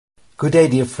Good day,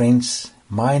 dear friends.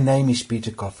 My name is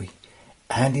Peter Coffey,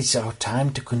 and it's our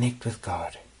time to connect with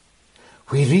God.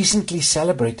 We recently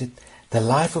celebrated the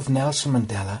life of Nelson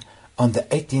Mandela on the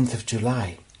 18th of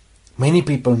July. Many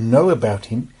people know about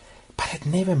him, but had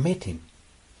never met him.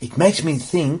 It makes me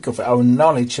think of our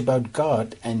knowledge about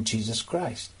God and Jesus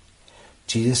Christ.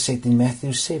 Jesus said in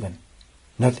Matthew 7,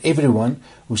 "Not everyone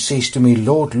who says to me,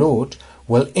 'Lord, Lord,'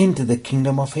 will enter the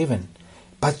kingdom of heaven,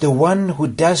 but the one who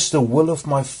does the will of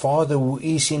my Father who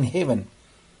is in heaven.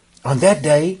 On that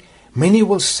day, many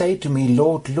will say to me,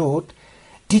 'Lord, Lord,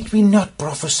 did we not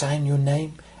prophesy in your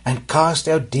name, and cast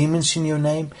out demons in your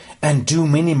name, and do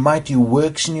many mighty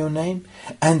works in your name?'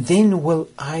 And then will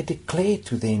I declare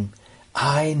to them,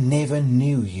 'I never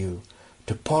knew you.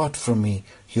 Depart from me,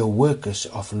 you workers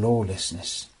of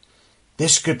lawlessness.'"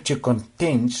 This scripture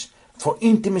contends for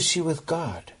intimacy with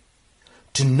God.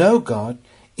 To know God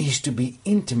is to be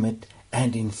intimate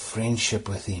and in friendship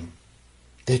with Him.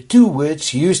 The two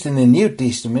words used in the New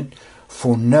Testament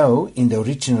for know in the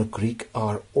original Greek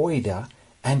are oida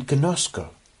and gnosko.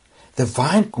 The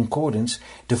Vine Concordance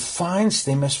defines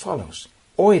them as follows.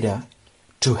 Oida,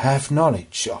 to have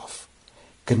knowledge of.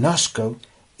 Gnosko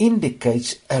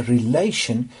indicates a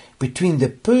relation between the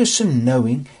person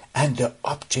knowing and the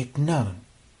object known.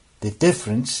 The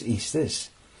difference is this.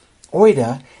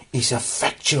 Oida is a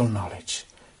factual knowledge.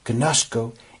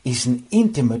 Gnosko is an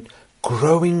intimate,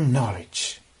 growing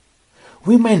knowledge.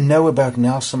 We may know about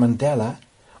Nelson Mandela,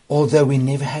 although we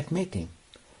never had met him.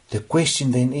 The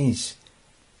question then is,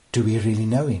 do we really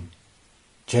know him?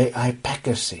 J.I.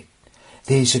 Packer said,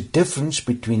 "There is a difference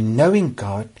between knowing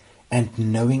God and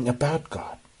knowing about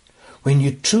God. When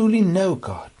you truly know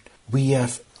God, we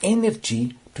have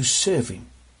energy to serve Him.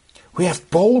 We have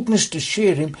boldness to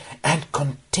share Him and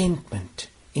contentment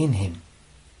in Him."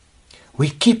 We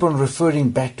keep on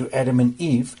referring back to Adam and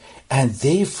Eve and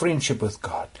their friendship with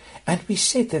God, and we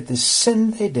said that the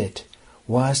sin they did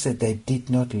was that they did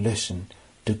not listen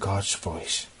to God's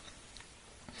voice.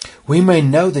 We may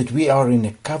know that we are in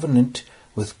a covenant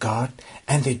with God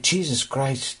and that Jesus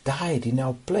Christ died in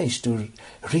our place to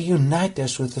reunite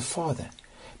us with the Father.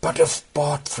 But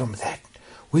apart from that,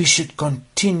 we should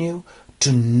continue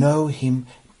to know Him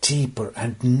deeper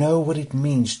and know what it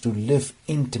means to live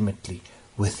intimately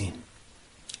with Him.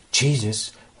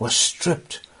 Jesus was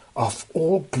stripped of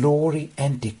all glory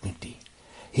and dignity.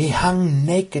 He hung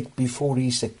naked before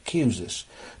His accusers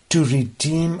to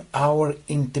redeem our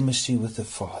intimacy with the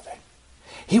Father.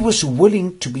 He was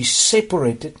willing to be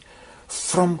separated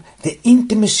from the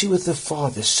intimacy with the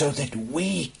Father so that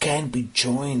we can be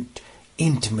joined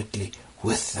intimately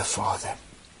with the Father.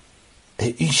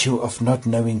 The issue of not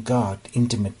knowing God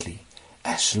intimately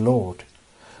as Lord,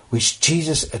 which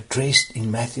Jesus addressed in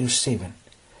Matthew 7,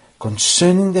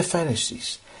 concerning the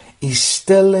Pharisees, is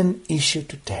still an issue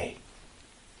today.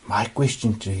 My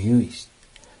question to you is,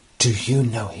 do you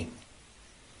know Him?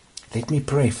 Let me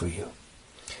pray for you.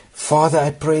 Father,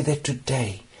 I pray that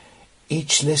today,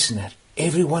 each listener,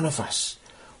 every one of us,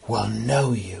 will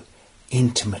know You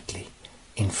intimately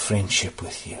in friendship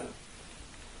with You.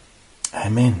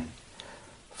 Amen.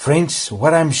 Friends,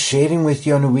 what I'm sharing with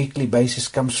you on a weekly basis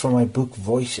comes from my book,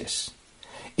 Voices.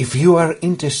 If you are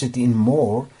interested in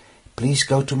more, please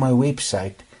go to my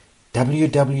website,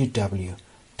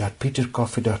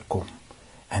 www.petercoffey.com,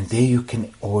 and there you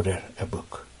can order a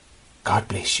book. God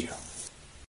bless you.